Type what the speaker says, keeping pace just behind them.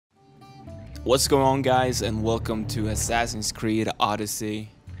What's going on, guys, and welcome to Assassin's Creed Odyssey.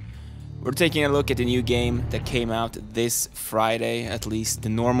 We're taking a look at the new game that came out this Friday, at least the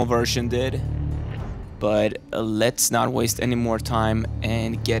normal version did. But let's not waste any more time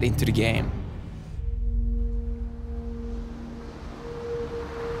and get into the game.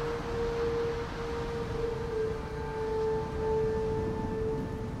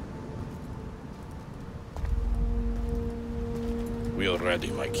 We are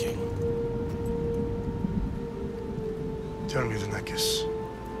ready, my king. Tell me, Alexios,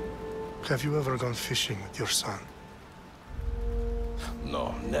 have you ever gone fishing with your son?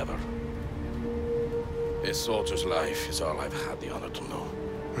 No, never. A soldier's life is all I've had the honor to know.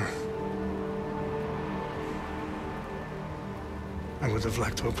 I would have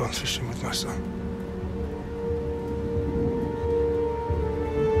liked to have gone fishing with my son.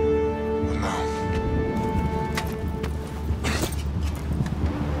 But now...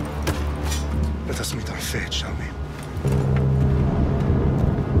 let us meet on fate, shall we?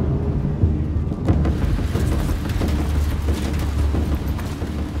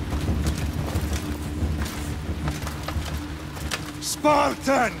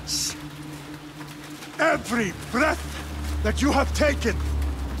 Spartans! Every breath that you have taken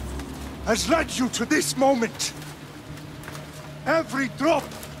has led you to this moment. Every drop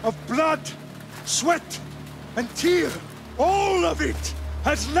of blood, sweat, and tear, all of it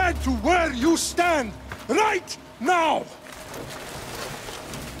has led to where you stand right now.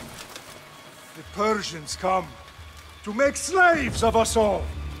 The Persians come to make slaves of us all.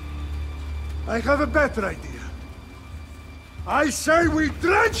 I have a better idea. I say we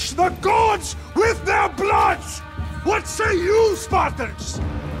drench the gods with their bloods! What say you, Spartans?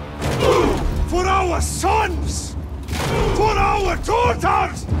 For our sons! For our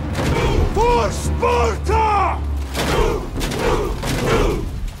daughters! For Sparta!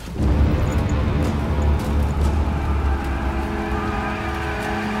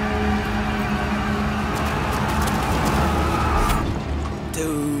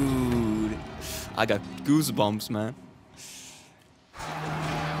 Dude, I got goosebumps, man.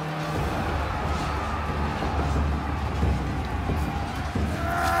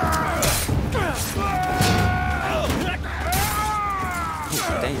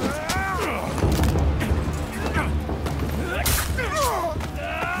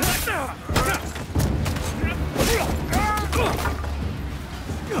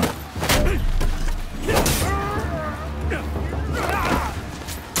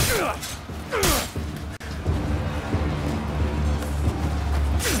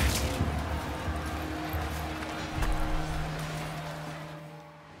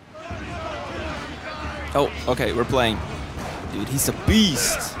 Oh, okay, we're playing. Dude, he's a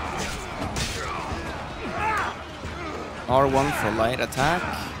beast. R1 for light attack.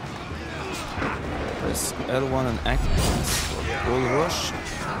 Press L1 and activate for bull rush.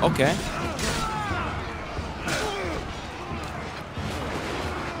 Okay.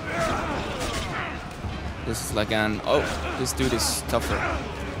 This is like an... oh, this dude is tougher.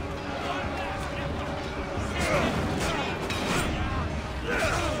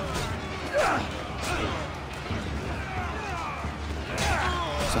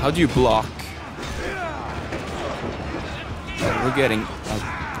 So how do you block? Oh, we're getting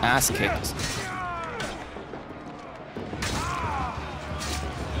ass kicked.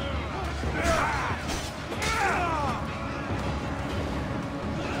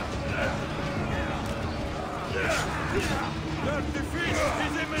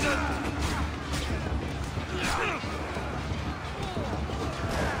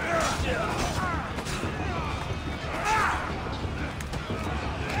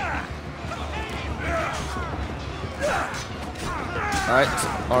 Alright,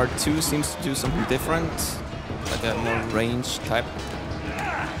 R2 seems to do something different, like a more range type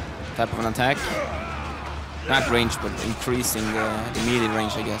of an attack. Not range, but increasing the melee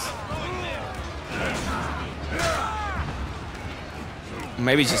range, I guess.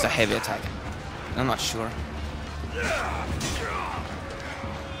 Maybe it's just a heavy attack. I'm not sure.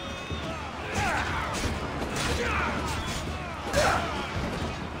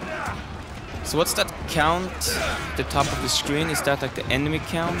 So what's that count at the top of the screen? Is that like the enemy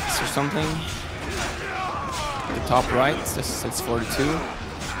counts or something? The top right, that's 42.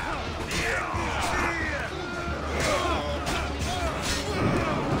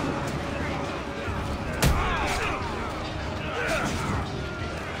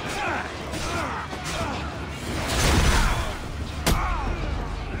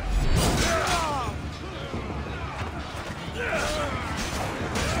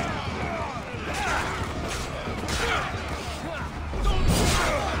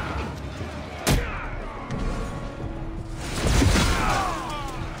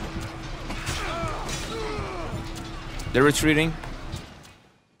 They're retreating.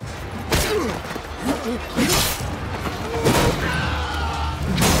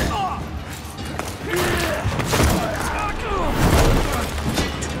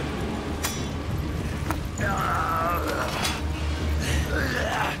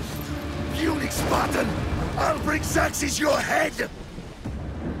 Puny Spartan! I'll bring Xerxes your head!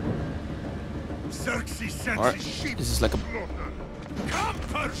 Xerxes sends his sheep. This is like a... Come,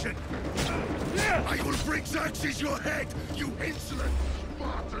 Persian! I will bring Xerxes your head, you insolent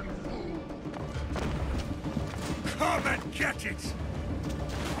Spartan fool! Come and get it!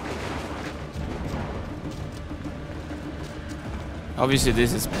 Obviously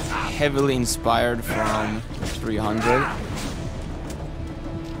this is heavily inspired from 300.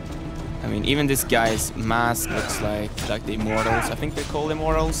 I mean, even this guy's mask looks like the Immortals. I think they're called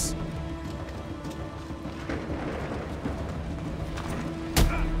Immortals.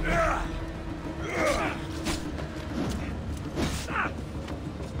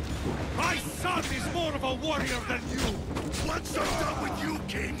 My son is more of a warrior than you! Once I'm done with you,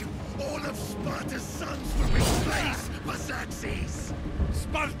 King, all of Sparta's sons will be slaves for Xerxes!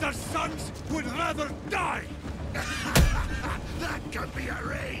 Sparta's sons would rather die! That can be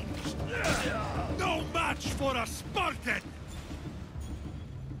arranged! No match for a Spartan!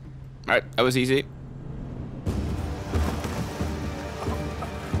 Alright, that was easy.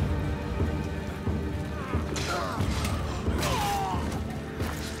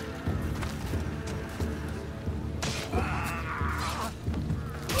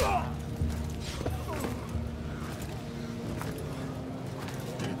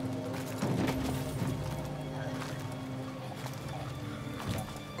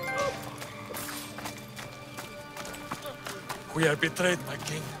 We are betrayed, my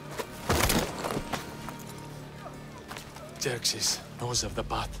king. Xerxes knows of the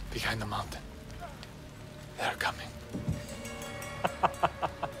path behind the mountain. They are coming.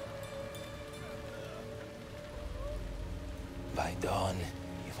 By dawn,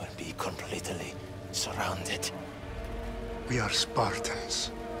 you will be completely surrounded. We are Spartans.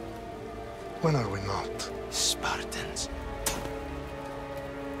 When are we not? Spartans.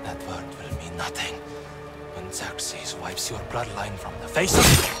 That word will mean nothing when Xerxes wipes your bloodline from the face of...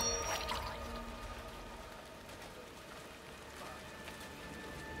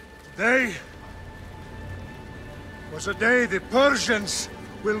 Today was a day the Persians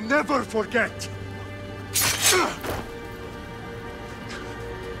will never forget.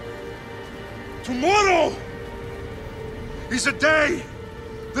 Tomorrow is a day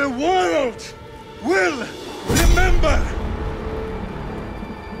the world will remember.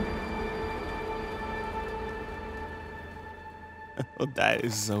 Oh, that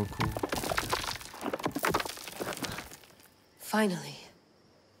is so cool. Finally.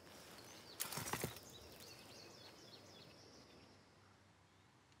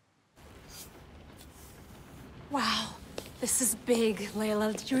 Wow, this is big,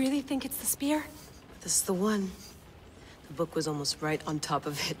 Layla. Did you really think it's the spear? This is the one. The book was almost right on top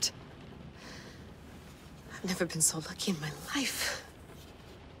of it. I've never been so lucky in my life.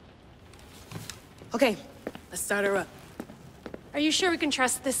 Okay, let's start her up. Are you sure we can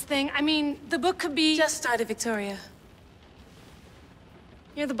trust this thing? I mean, the book could be... Just started, Victoria.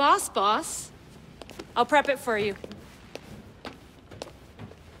 You're the boss. I'll prep it for you.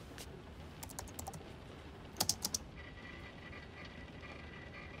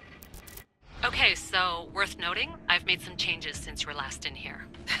 Okay, so worth noting, I've made some changes since you were last in here.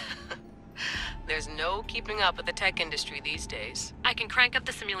 There's no keeping up with the tech industry these days. I can crank up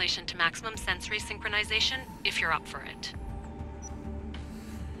the simulation to maximum sensory synchronization if you're up for it.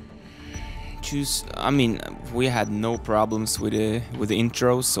 I mean, we had no problems with the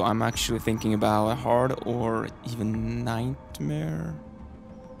intro, so I'm actually thinking about hard or even nightmare.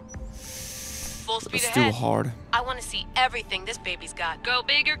 Full speed It's ahead. still hard. I want to see everything this baby's got. Go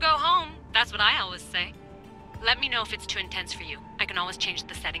big or go home. That's what I always say. Let me know if it's too intense for you. I can always change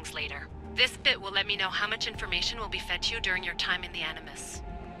the settings later. This bit will let me know how much information will be fed to you during your time in the Animus.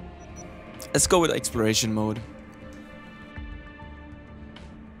 Let's go with exploration mode.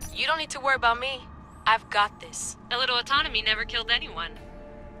 You don't need to worry about me. I've got this. A little autonomy never killed anyone.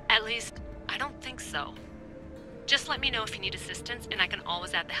 At least, I don't think so. Just let me know if you need assistance, and I can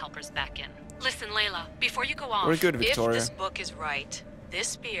always add the helpers back in. Listen, Layla, before you go off... We're good, Victoria. If this book is right, this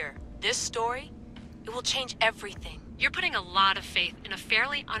spear, this story, it will change everything. You're putting a lot of faith in a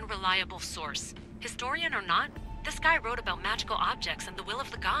fairly unreliable source. Historian or not, this guy wrote about magical objects and the will of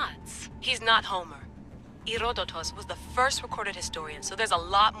the gods. He's not Homer. Herodotus was the first recorded historian, so there's a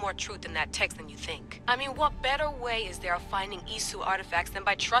lot more truth in that text than you think. I mean, what better way is there of finding Isu artifacts than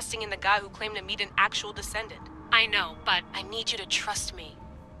by trusting in the guy who claimed to meet an actual descendant? I know, but I need you to trust me.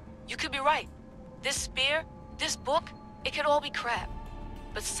 You could be right. This spear, this book, it could all be crap.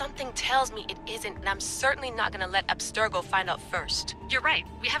 But something tells me it isn't, and I'm certainly not gonna let Abstergo find out first. you're right.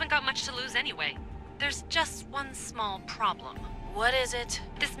 We haven't got much to lose anyway. There's just one small problem. What is it?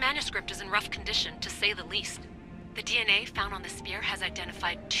 This manuscript is in rough condition, to say the least. The DNA found on the spear has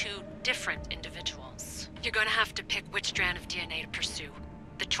identified 2 different individuals. You're gonna have to pick which strand of DNA to pursue.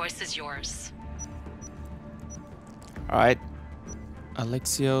 The choice is yours. Alright.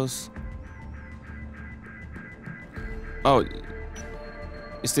 Alexios. Oh.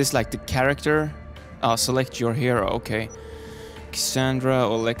 Is this like the character? Oh, select your hero. Okay. Cassandra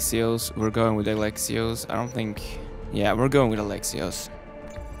or Alexios. We're going with Alexios. I don't think... Yeah, we're going with Alexios.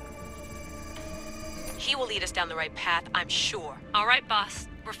 He will lead us down the right path, I'm sure. All right, boss.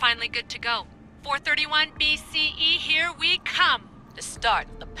 We're finally good to go. 431 BCE, here we come! To start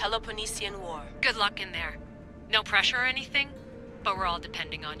the Peloponnesian War. Good luck in there. No pressure or anything, but we're all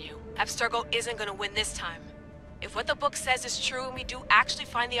depending on you. Abstergo isn't gonna win this time. If what the book says is true and we do actually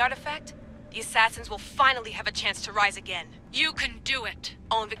find the artifact, the assassins will finally have a chance to rise again. You can do it!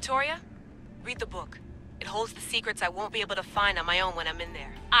 Oh, and Victoria? Read the book. It holds the secrets I won't be able to find on my own when I'm in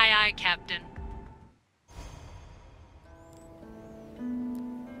there. Aye, aye, Captain.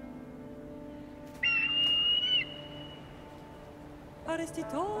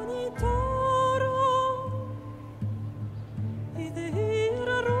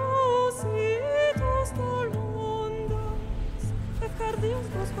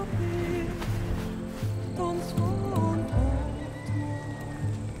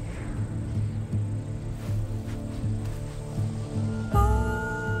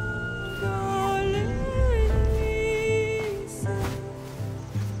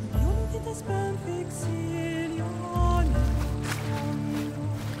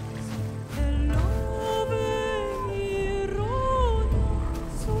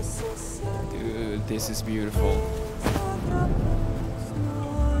 Dude, this is beautiful.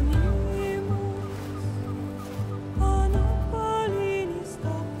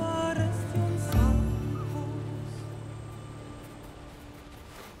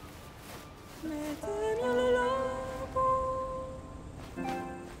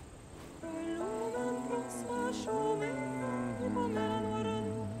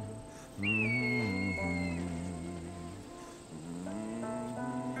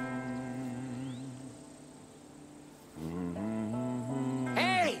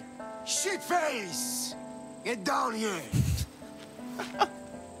 Shitface! Get down here!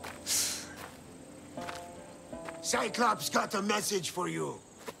 Cyclops got a message for you.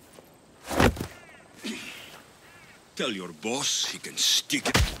 Tell your boss he can stick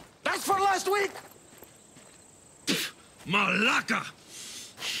it. That's for last week! Malaka!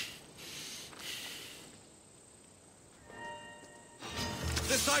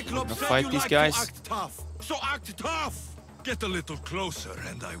 The Cyclops said fight you these like guys? to act tough. So act tough! Get a little closer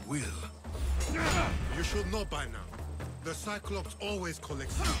and I will. You should know by now. The Cyclops always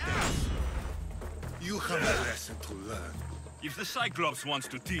collects details. You have a lesson to learn. If the Cyclops wants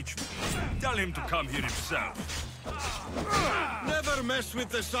to teach me, tell him to come here himself. Never mess with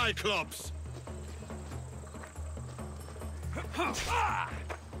the Cyclops!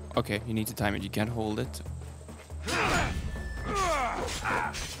 Okay, you need to time it. You can't hold it.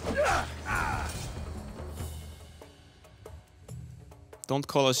 Don't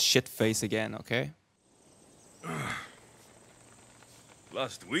call us shitface again, okay?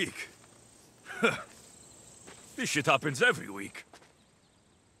 Last week? This shit happens every week.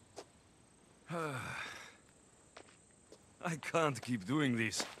 I can't keep doing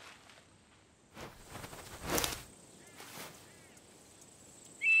this.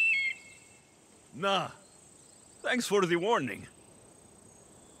 Nah. Thanks for the warning.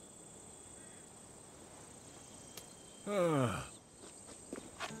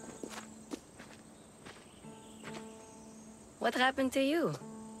 What happened to you?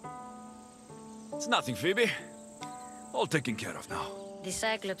 It's nothing, Phoebe. All taken care of now. The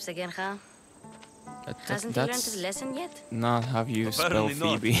Cyclops again, huh? Hasn't he learned his lesson yet? Not how you spell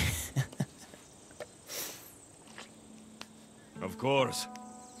Phoebe. Of course.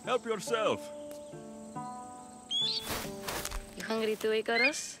 Help yourself. You hungry too,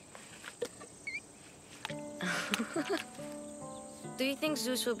 Ikaros? Do you think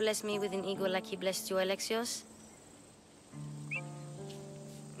Zeus will bless me with an ego like he blessed you, Alexios?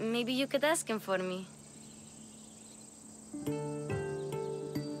 Maybe you could ask him for me.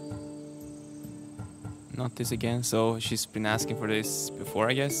 Not this again, so she's been asking for this before,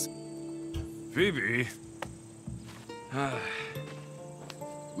 I guess. Phoebe.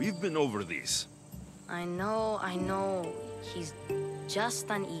 We've been over this. I know. He's just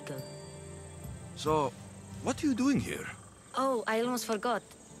an eagle. So, what are you doing here? Oh, I almost forgot.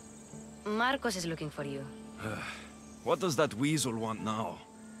 Markos is looking for you. What does that weasel want now?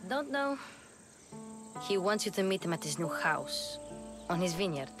 Don't know. He wants you to meet him at his new house. On his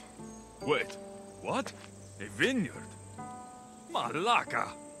vineyard. Wait, what? A vineyard?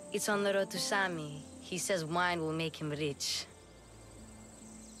 Malaka! It's on the road to Sami. He says wine will make him rich.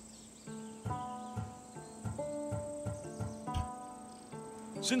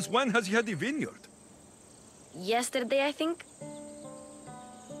 Since when has he had a vineyard? Yesterday, I think?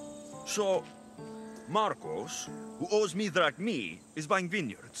 So, Markos, who owes me drachmi, is buying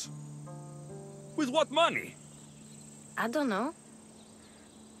vineyards. With what money? I don't know.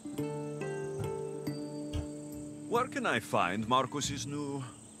 Where can I find Markos's new,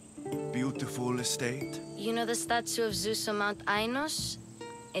 beautiful estate? You know the statue of Zeus on Mount Ainos?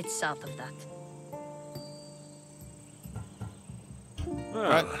 It's south of that.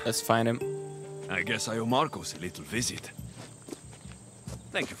 Alright, let's find him. I guess I owe Markos a little visit.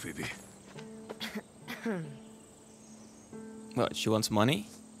 Thank you, Phoebe. What, she wants money?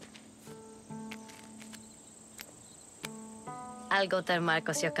 I'll go tell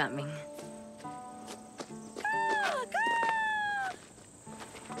Markos you're coming.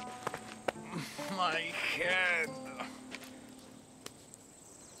 My head.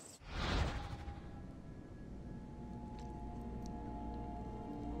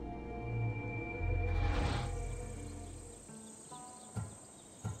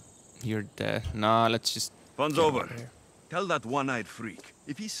 You're dead. Nah, let's just... Fun's over. Tell that one-eyed freak,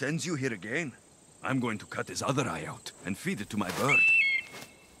 if he sends you here again, I'm going to cut his other eye out and feed it to my bird.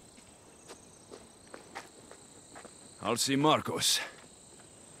 I'll see Markos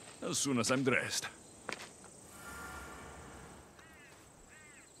as soon as I'm dressed.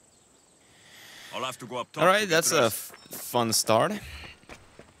 I'll have to go up top. Alright, that's a fun start.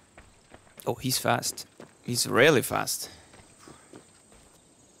 Oh, he's fast. He's really fast.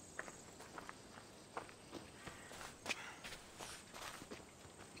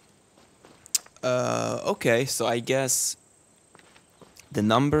 Okay, so I guess the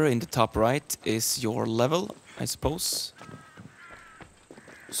number in the top right is your level, I suppose.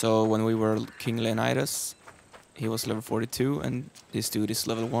 So when we were King Leonidas, he was level 42 and this dude is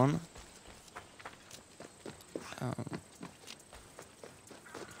level 1.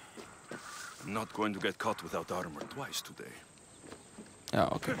 I'm not going to get caught without armor twice today. Oh,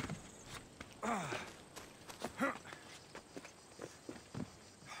 okay.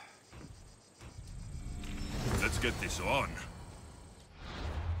 Let's get this on.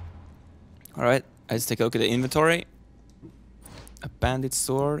 Alright, let's take a look at the inventory. A bandit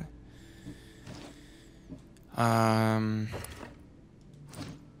sword.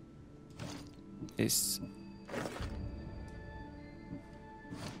 Is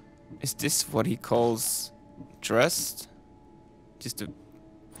this what he calls dressed? Just a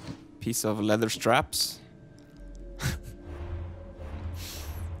piece of leather straps?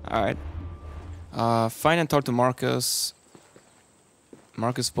 Alright. Find and talk to Markos.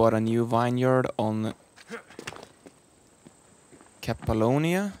 Markos bought a new vineyard on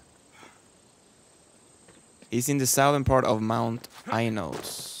Capalonia. He's in the southern part of Mount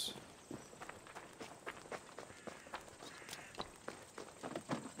Ainos.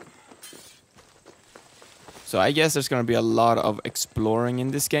 So I guess there's gonna be a lot of exploring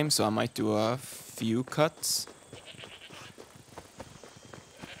in this game, so I might do a few cuts.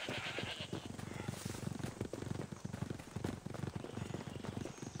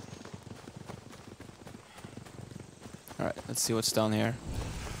 Alright, let's see what's down here.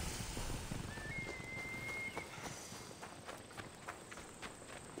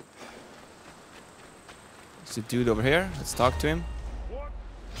 There's a dude over here. Let's talk to him.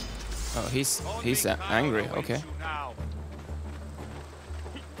 Oh, he's angry. Okay.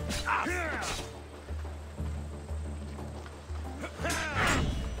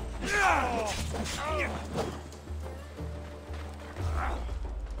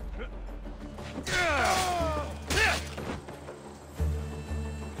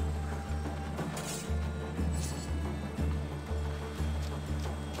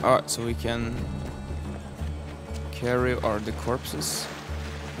 Alright, so we can carry the corpses,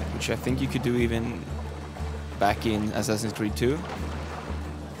 which I think you could do even back in Assassin's Creed 2.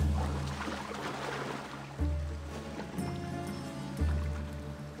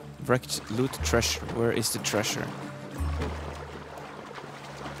 Wrecked loot treasure. Where is the treasure?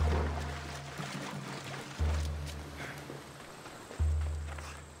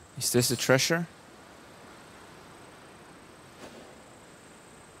 Is this the treasure?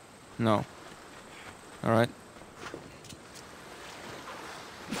 No. All right.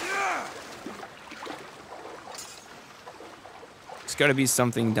 There's gotta be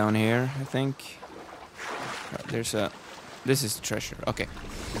something down here, I think. There's a... This is treasure. Okay.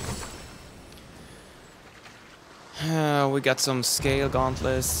 We got some scale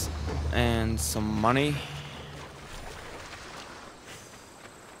gauntlets and some money.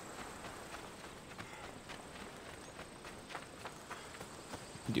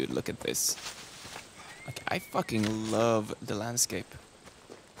 Dude, look at this. Like, I fucking love the landscape.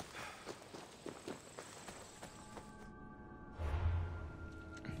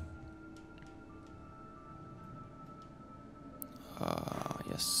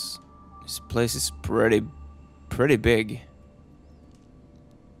 Yes. This place is pretty big.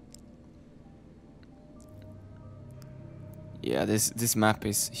 Yeah, this map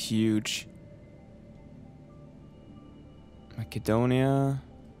is huge. Macedonia.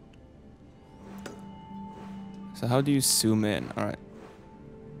 So how do you zoom in? All right.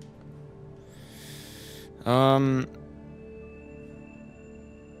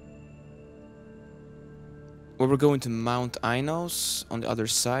 Well, we're going to Mount Ainos on the other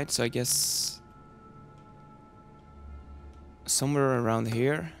side, so I guess somewhere around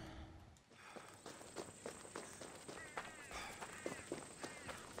here.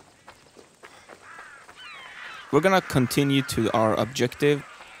 We're gonna continue to our objective.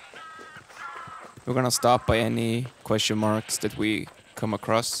 We're gonna stop by any question marks that we come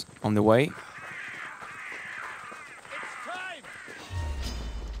across on the way.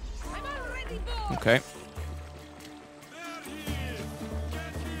 Okay.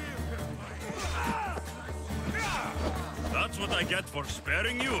 That's what I get for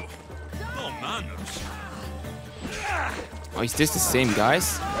sparing you. No manners. Oh, is this the same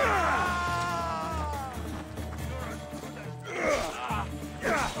guys?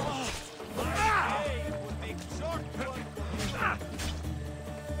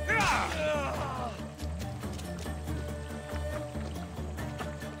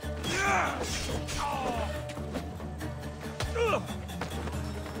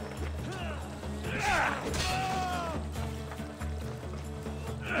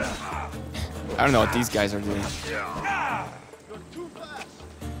 I don't know what these guys are doing. You're too fast.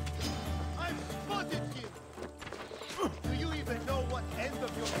 I've spotted him. Do you even know what end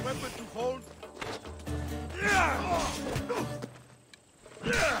of your weapon to hold?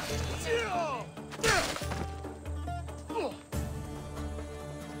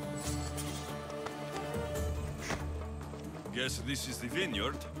 Guess this is the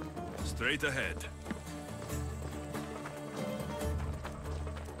vineyard. Straight ahead.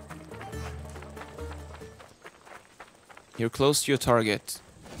 You're close to your target.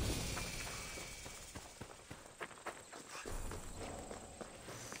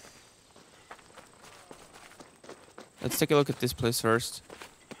 Let's take a look at this place first.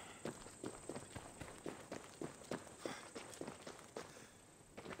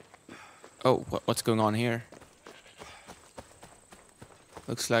 Oh, what's going on here?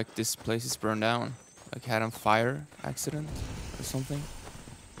 Looks like this place is burned down. Like had a fire accident or something.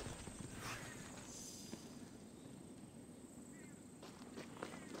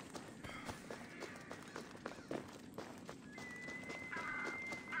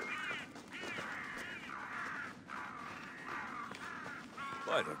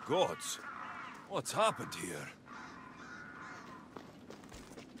 By the gods, what's happened here?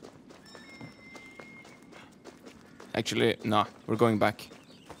 Actually, no, we're going back.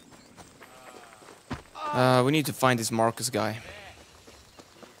 We need to find this Markos guy.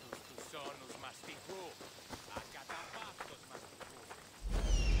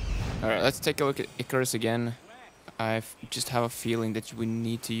 Alright, let's take a look at Icarus again. I just have a feeling that we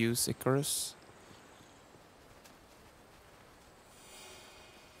need to use Icarus.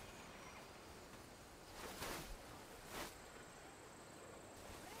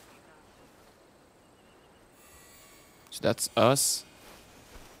 So that's us.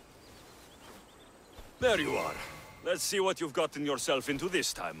 There you are. Let's see what you've gotten yourself into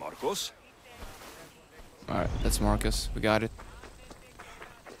this time, Markos. Alright, that's Markos. We got it.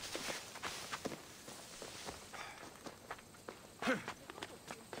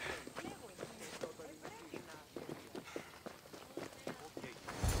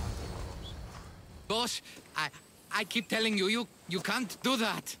 Boss, I keep telling you, you can't do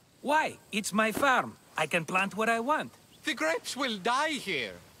that. Why? It's my farm. I can plant what I want. The grapes will die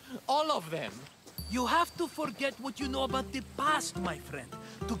here. All of them. You have to forget what you know about the past, my friend.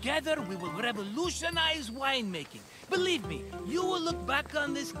 Together, we will revolutionize winemaking. Believe me, you will look back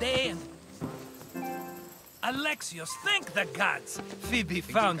on this day and... Alexios, thank the gods! Phoebe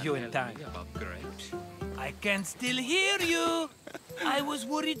found you in time. About grapes? I can still hear you. I was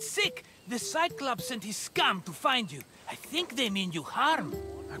worried sick. The Cyclops sent his scum to find you. I think they mean you harm.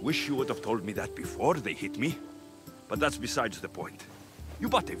 I wish you would have told me that before they hit me. But that's besides the point. You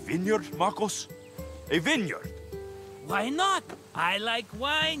bought a vineyard, Markos? A vineyard? Why not? I like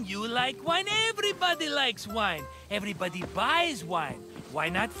wine, you like wine, everybody likes wine. Everybody buys wine. Why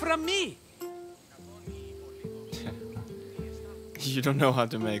not from me? You don't know how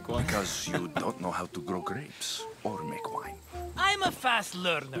to make one. Because you don't know how to grow grapes or make wine. I'm a fast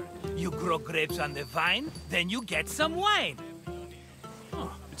learner. You grow grapes on the vine, then you get some wine.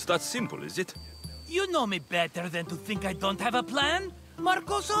 Oh, it's that simple, is it? You know me better than to think I don't have a plan.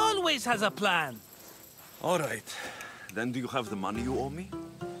 Markos always has a plan. All right. Then do you have the money you owe me?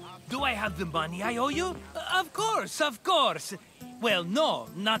 Do I have the money I owe you? Of course, of course. Well, no,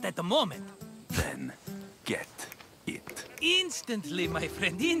 not at the moment. Then get it. Instantly, my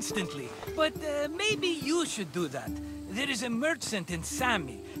friend, instantly. But maybe you should do that. There is a merchant in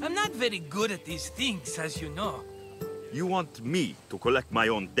Sami. I'm not very good at these things, as you know. You want me to collect my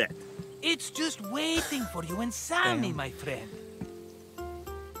own debt? It's just waiting for you in Sami, my friend.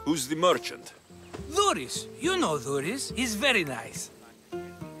 Who's the merchant? Dhuris. You know Dhuris. He's very nice.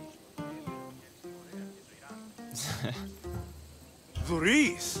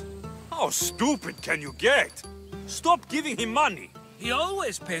 Dhuris? How stupid can you get? Stop giving him money. He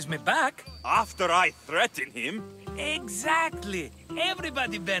always pays me back. After I threaten him? Exactly.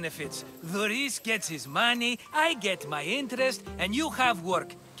 Everybody benefits. Dhuris gets his money, I get my interest, and you have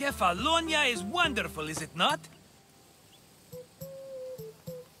work. Kefalonia is wonderful, is it not?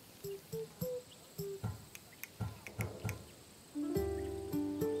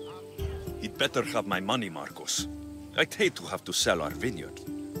 He'd better have my money, Markos. I'd hate to have to sell our vineyard.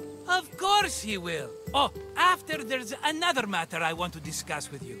 Of course he will. Oh, after there's another matter I want to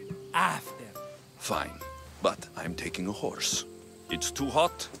discuss with you. After. Fine, but I'm taking a horse. It's too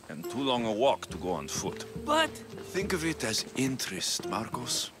hot and too long a walk to go on foot. But... Think of it as interest,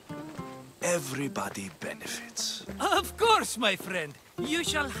 Markos. Everybody benefits. Of course, my friend. You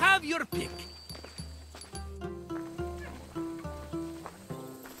shall have your pick.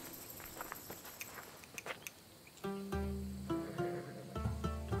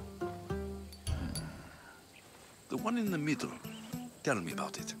 The one in the middle. Tell me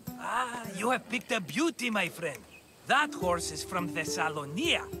about it. Ah, you have picked a beauty, my friend. That horse is from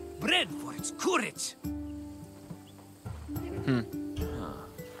Thessalonia, bred for its courage.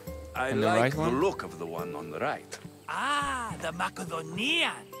 I like the look of the one on the right. Ah, the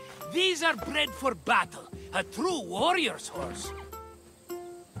Macedonian. These are bred for battle, a true warrior's horse.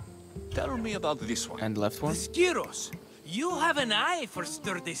 Tell me about this one. And left one? The Skyros. You have an eye for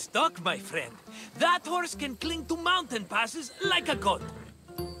sturdy stock, my friend. That horse can cling to mountain passes like a goat.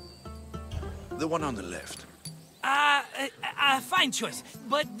 The one on the left. Fine choice.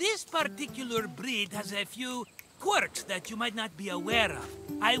 But this particular breed has a few quirks that you might not be aware of.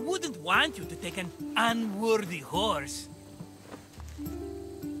 I wouldn't want you to take an unworthy horse.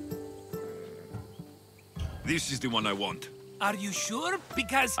 This is the one I want. Are you sure?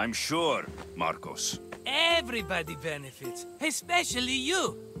 Because... I'm sure, Markos. Everybody benefits, especially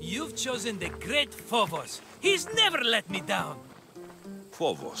you. You've chosen the great Phobos. He's never let me down.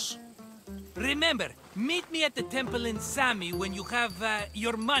 Phobos. Remember, meet me at the temple in Sami when you have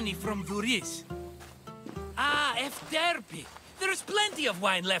your money from Dhuris. Ah, Efterpi. There's plenty of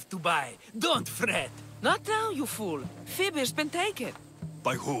wine left to buy. Don't fret. Not now, you fool. Phoebe's been taken.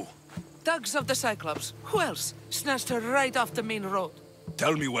 By who? Thugs of the Cyclops. Who else? Snatched her right off the main road.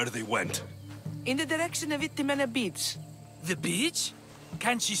 Tell me where they went. In the direction of Itimena Beach. The beach?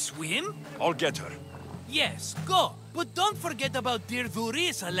 Can she swim? I'll get her. Yes, go. But don't forget about dear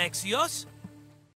Dhuris, Alexios.